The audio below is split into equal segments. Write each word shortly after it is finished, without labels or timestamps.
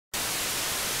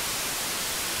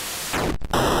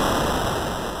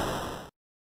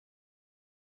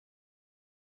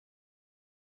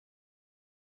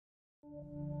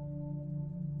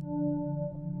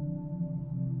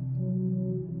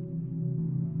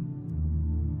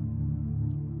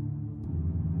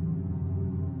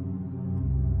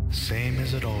Same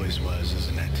as it always was,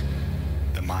 isn't it?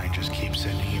 The mind just keeps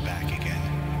sending you back again.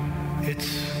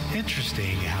 It's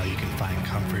interesting how you can find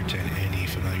comfort in any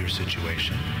familiar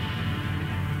situation,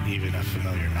 even a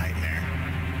familiar nightmare.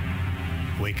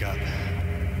 Wake up.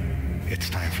 It's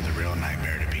time for the real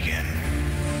nightmare to begin.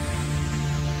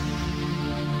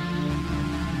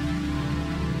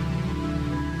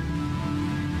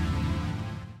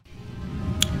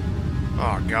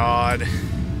 Oh, God.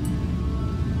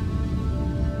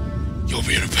 You'll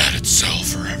be in a padded cell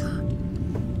forever.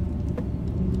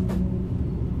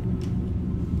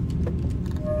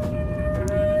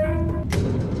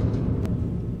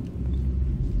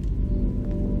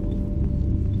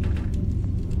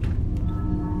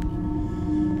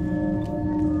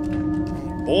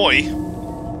 Boy.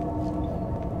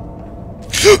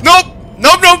 Nope!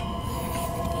 Nope, nope!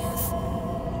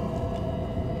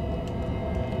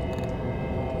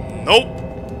 Nope.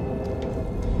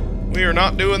 We are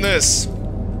not doing this.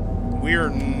 We are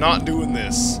not doing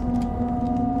this.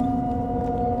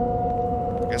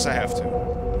 Guess I have to.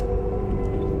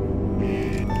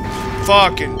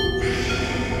 Fucking.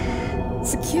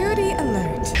 Security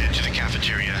alert. Head to the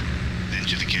cafeteria, then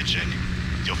to the kitchen.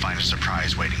 You'll find a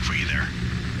surprise waiting for you there.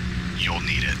 You'll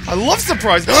need it. I love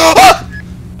surprise.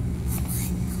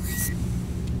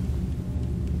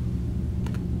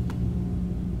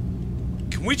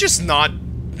 Can we just not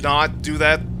do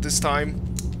that this time?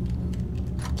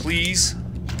 Please?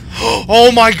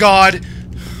 Oh my God!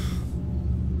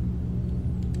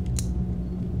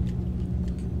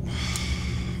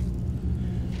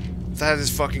 That is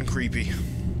fucking creepy.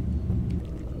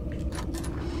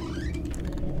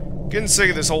 Getting sick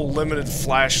of this whole limited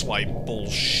flashlight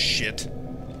bullshit.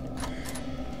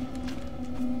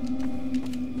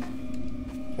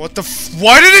 What the f-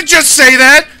 Why did it just say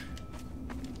that?!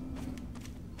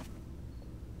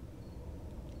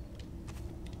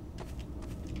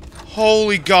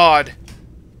 Holy God.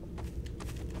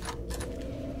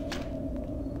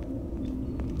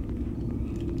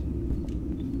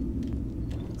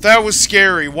 That was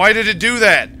scary. Why did it do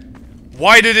that?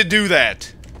 Why did it do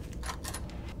that?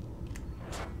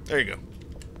 There you go.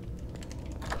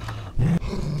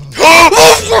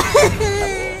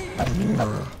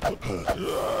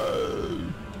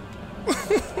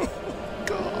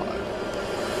 God.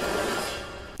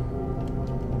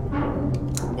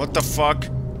 What the fuck?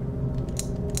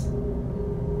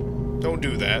 Don't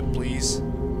do that, please.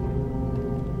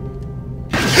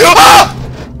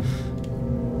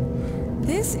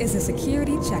 This is a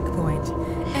security checkpoint.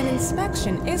 An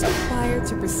inspection is required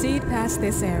to proceed past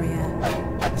this area.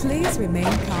 Please remain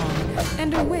calm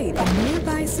and await the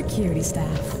nearby security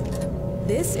staff.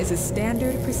 This is a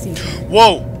standard procedure.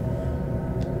 Whoa!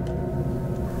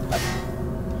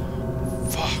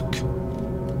 Fuck.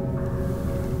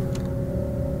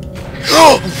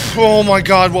 Oh my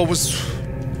God, what was...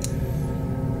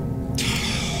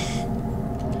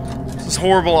 This is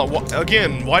horrible.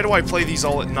 Again, why do I play these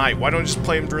all at night? Why don't I just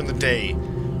play them during the day?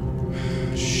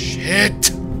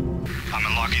 Shit! I'm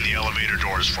unlocking the elevator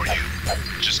doors for you.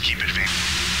 Just keep advancing.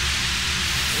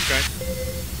 Okay.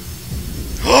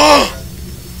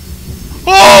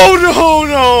 Oh no,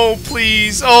 no,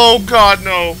 please. Oh God,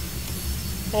 no.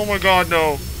 Oh my God,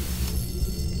 no.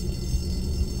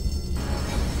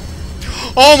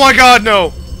 Oh my God,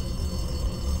 no.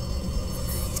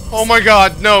 Oh my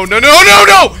God, no, no, no, no,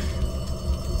 no!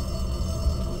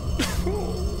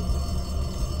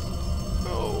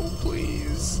 No,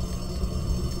 please.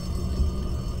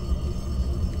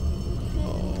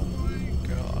 Oh my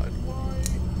God, why?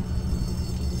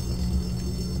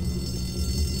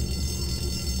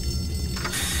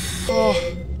 Oh.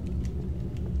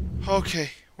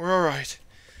 Okay, we're alright.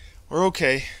 We're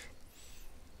okay.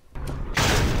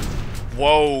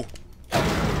 Whoa.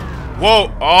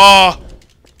 Whoa! Ah!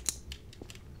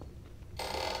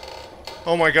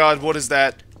 Oh my God, what is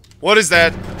that? What is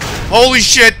that? Holy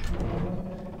shit!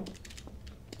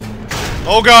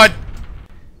 Oh God!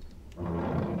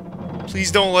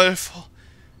 Please don't let it fall.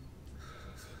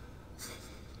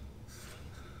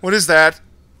 What is that?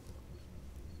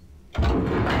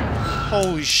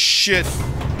 Holy shit!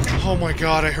 Oh my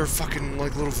God, I heard fucking,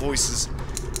 like, little voices.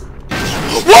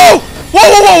 Whoa! Whoa,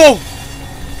 whoa, whoa, whoa!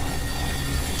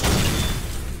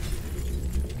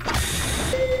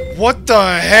 What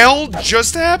the hell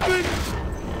just happened?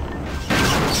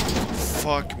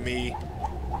 Fuck me.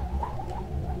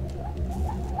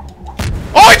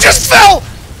 Oh, I just fell!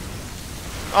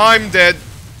 I'm dead.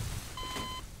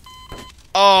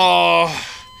 Oh,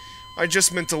 I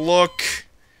just meant to look.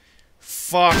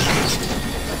 Fuck.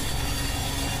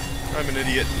 I'm an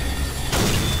idiot.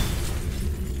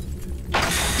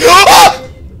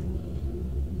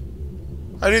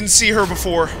 I didn't see her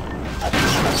before.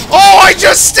 Oh, I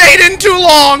just stayed in too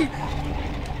long!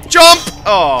 Jump!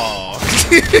 Oh.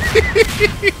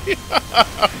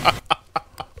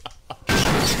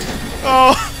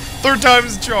 Oh, third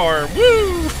time's the charm.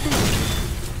 Woo!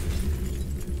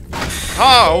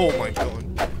 Ah, oh my god.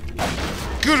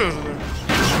 Get out of there.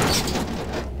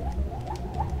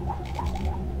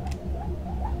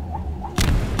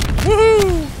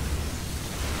 Woohoo!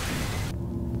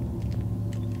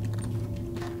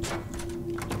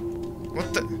 What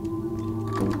the?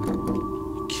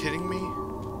 Kidding me?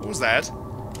 What was that?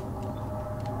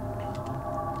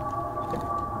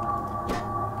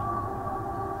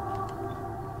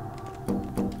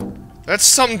 That's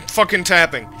something fucking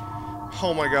tapping.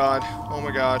 Oh my god. Oh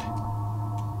my god.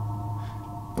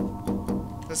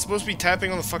 That's supposed to be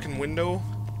tapping on the fucking window?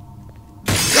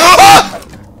 Ah!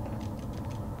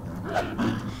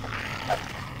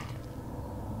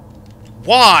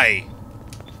 Why?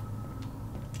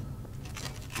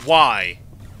 Why?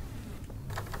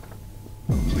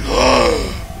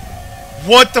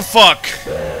 What the fuck?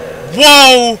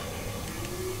 Whoa!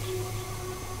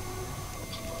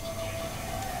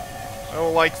 I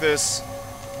don't like this.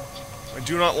 I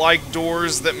do not like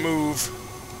doors that move.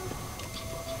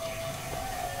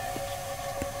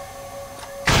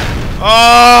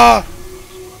 Ah!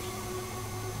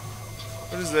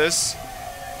 What is this?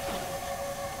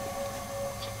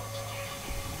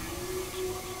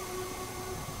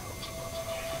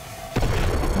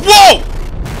 Whoa!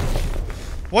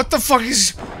 What the fuck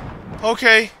is...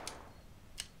 Okay.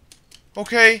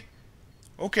 Okay.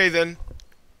 Okay then.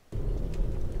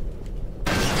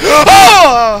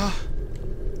 Ah!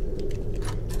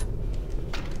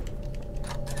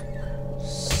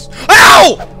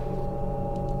 Ow!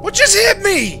 What just hit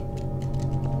me?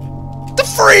 The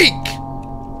freak!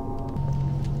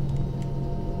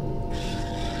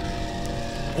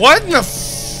 What in the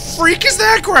freak is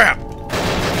that crap?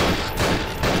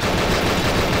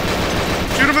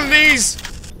 Shoot him in the knees!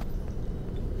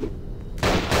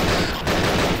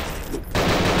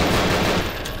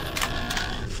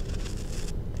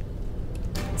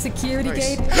 Security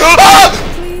Nice. gate. Ah!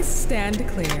 Please stand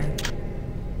clear.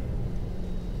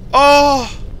 Oh!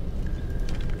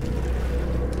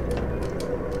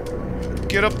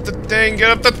 Get up the thing!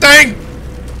 Get up the thing!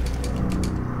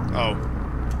 Oh.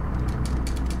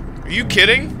 Are you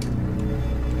kidding?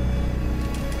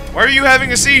 Why are you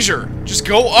having a seizure? Just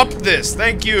go up this.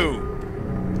 Thank you.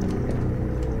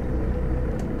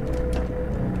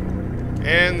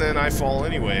 And then I fall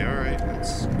anyway. Alright,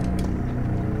 that's...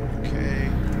 Okay.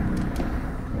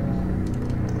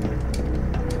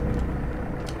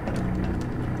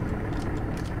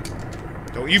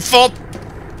 Don't you fall...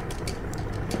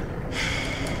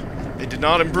 They did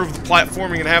not improve the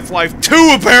platforming in Half-Life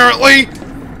 2, apparently!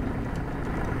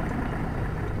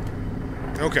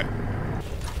 Okay.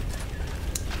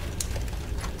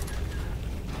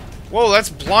 Whoa, that's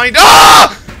blind.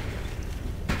 Ah!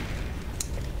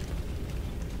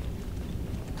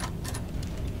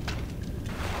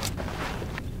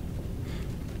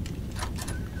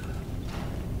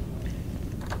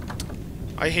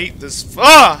 I hate this.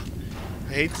 Ah!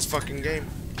 I hate this fucking game.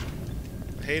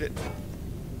 I hate it.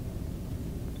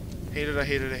 Hate it, I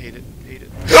hate it, I hate it, hate it.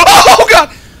 Oh god!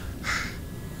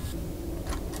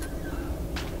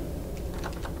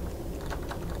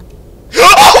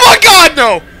 Oh my god,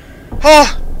 no!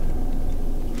 Oh!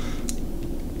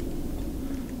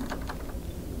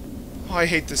 Oh, I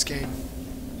hate this game.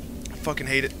 I fucking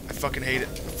hate it. I fucking hate it.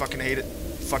 I fucking hate it.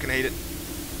 I fucking hate it.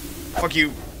 Fuck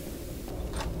you.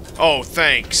 Oh,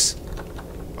 thanks.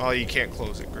 Oh, you can't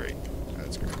close it. Great.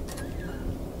 That's great.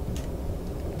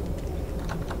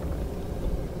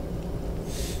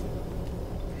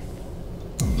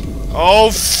 Oh,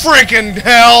 freaking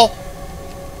hell!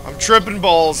 I'm tripping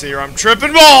balls here. I'm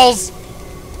tripping balls!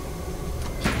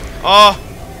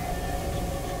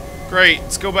 Great.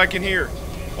 Let's go back in here.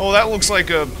 Oh, that looks like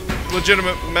a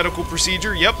legitimate medical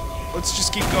procedure. Yep. Let's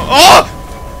just keep going.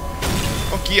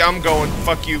 Oh! Okay, I'm going.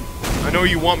 Fuck you. I know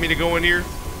you want me to go in here,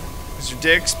 because you're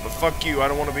dicks, but fuck you. I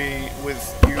don't want to be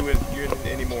with you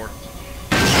anymore.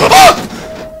 Ah!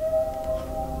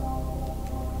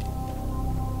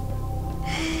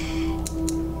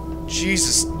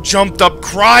 Jesus, jumped up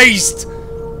Christ!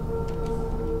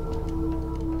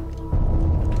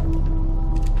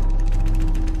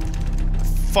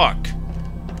 Fuck.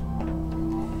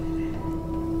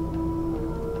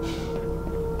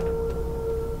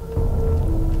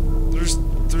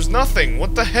 nothing.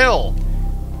 What the hell?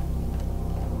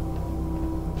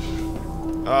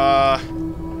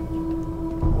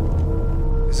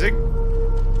 Is it?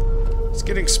 It's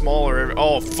getting smaller.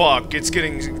 Oh, fuck. It's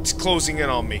closing in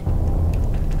on me.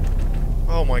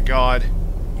 Oh my god.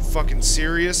 You fucking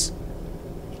serious?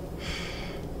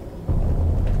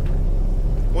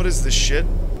 What is this shit?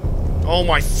 Oh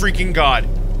my freaking god.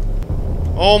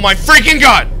 Oh my freaking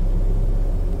god!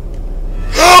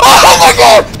 Oh my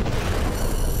god!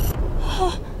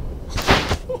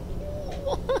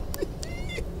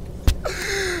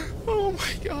 Oh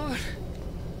my god.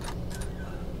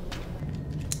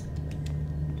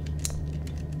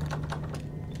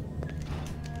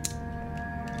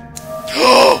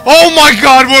 Oh my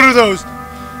god, what are those?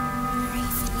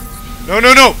 No,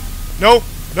 no, no. No,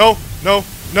 no, no,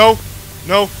 no,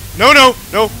 no, no, no,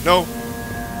 no, no.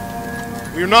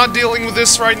 We're not dealing with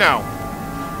this right now.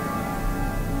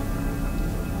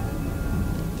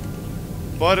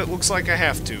 But it looks like I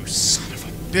have to. Son of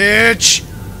a bitch!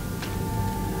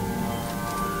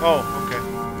 Oh, okay.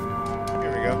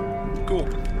 Here we go. Cool.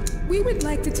 We would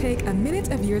like to take a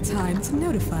minute of your time to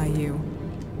notify you.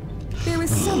 There is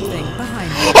something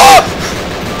behind you. Oh!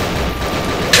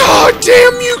 God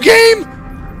damn you, game!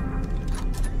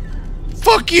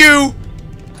 Fuck you!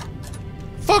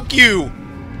 Fuck you!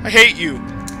 I hate you.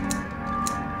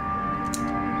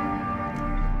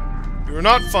 You're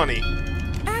not funny.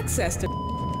 Access to...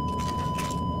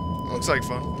 Looks like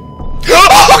fun.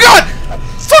 Oh god!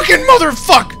 Fucking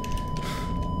motherfuck!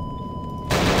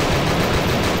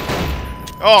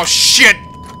 Oh shit!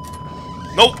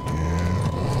 Nope.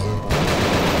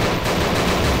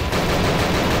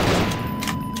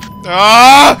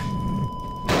 Ah!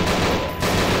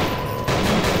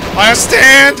 Last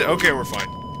stand! Okay, we're fine.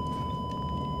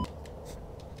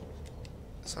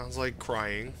 Sounds like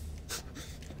crying.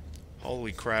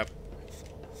 Holy crap.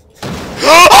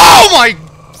 Oh my!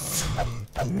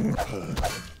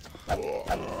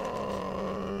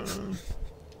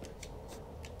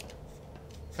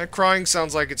 That crying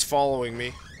sounds like it's following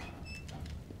me.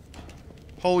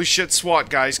 Holy shit, SWAT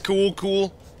guys. Cool,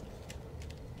 cool.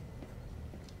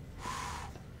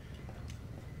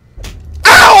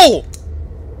 Ow!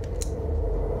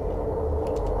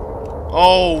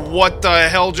 Oh, what the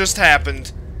hell just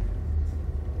happened?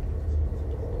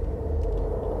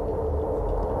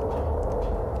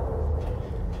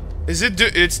 Is it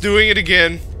it's doing it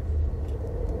again.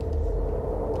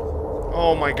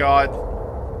 Oh my god.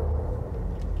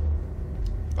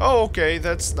 Oh, okay,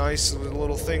 that's nice. The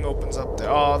little thing opens up there.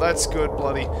 Oh, that's good,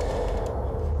 bloody.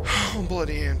 Oh,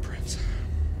 bloody handprints.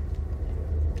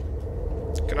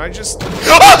 Can I just...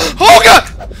 Ah! Oh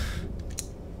god!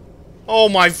 Oh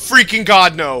my freaking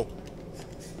god, no.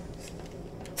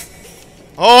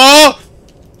 Oh!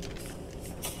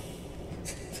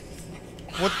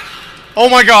 What? Oh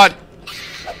my god!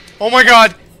 Oh my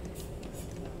god!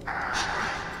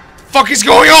 Fuck is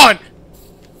going on?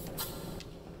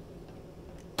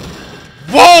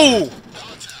 Whoa!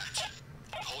 Contact.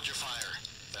 Hold your fire.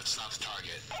 That's not the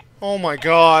target. Oh my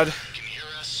god. Can you hear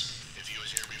us? If he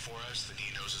was here before us, then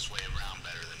he knows his way around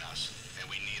better than us. And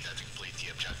we need that to complete the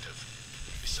objective.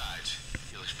 Besides,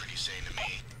 he looks pretty sane to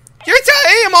me. You're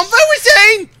saying I'm very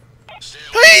sane! Stay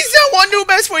away. Please, I want new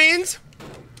best friends!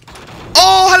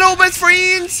 Oh, hello, best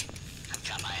friends!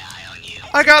 Got my eye on you.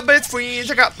 I got best friends,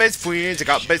 I got best friends, I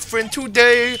got best friend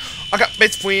today. I got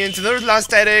best friends, and they're not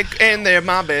static, and they're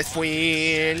my best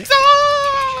friends.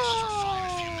 Oh!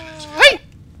 Hey!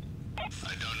 I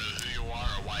don't know who you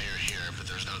are or why you're here, but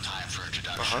there's no time for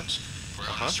introductions. We're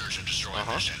on a search and destroy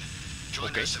mission.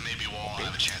 Join us and maybe we'll all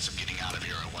have a chance of getting out of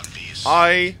here in one piece.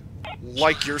 I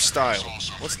like your style.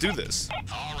 Let's do this.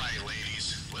 Alright,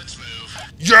 ladies. Let's move.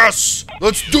 Yes!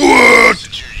 Let's do it!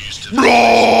 Since you're used to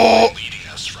Bro! leading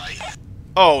us, right?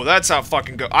 Oh, that's how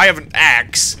fucking go. I have an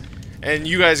axe, and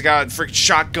you guys got freaking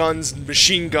shotguns, and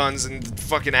machine guns, and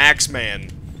fucking Axe Man.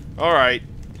 Alright.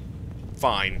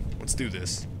 Fine. Let's do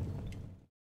this.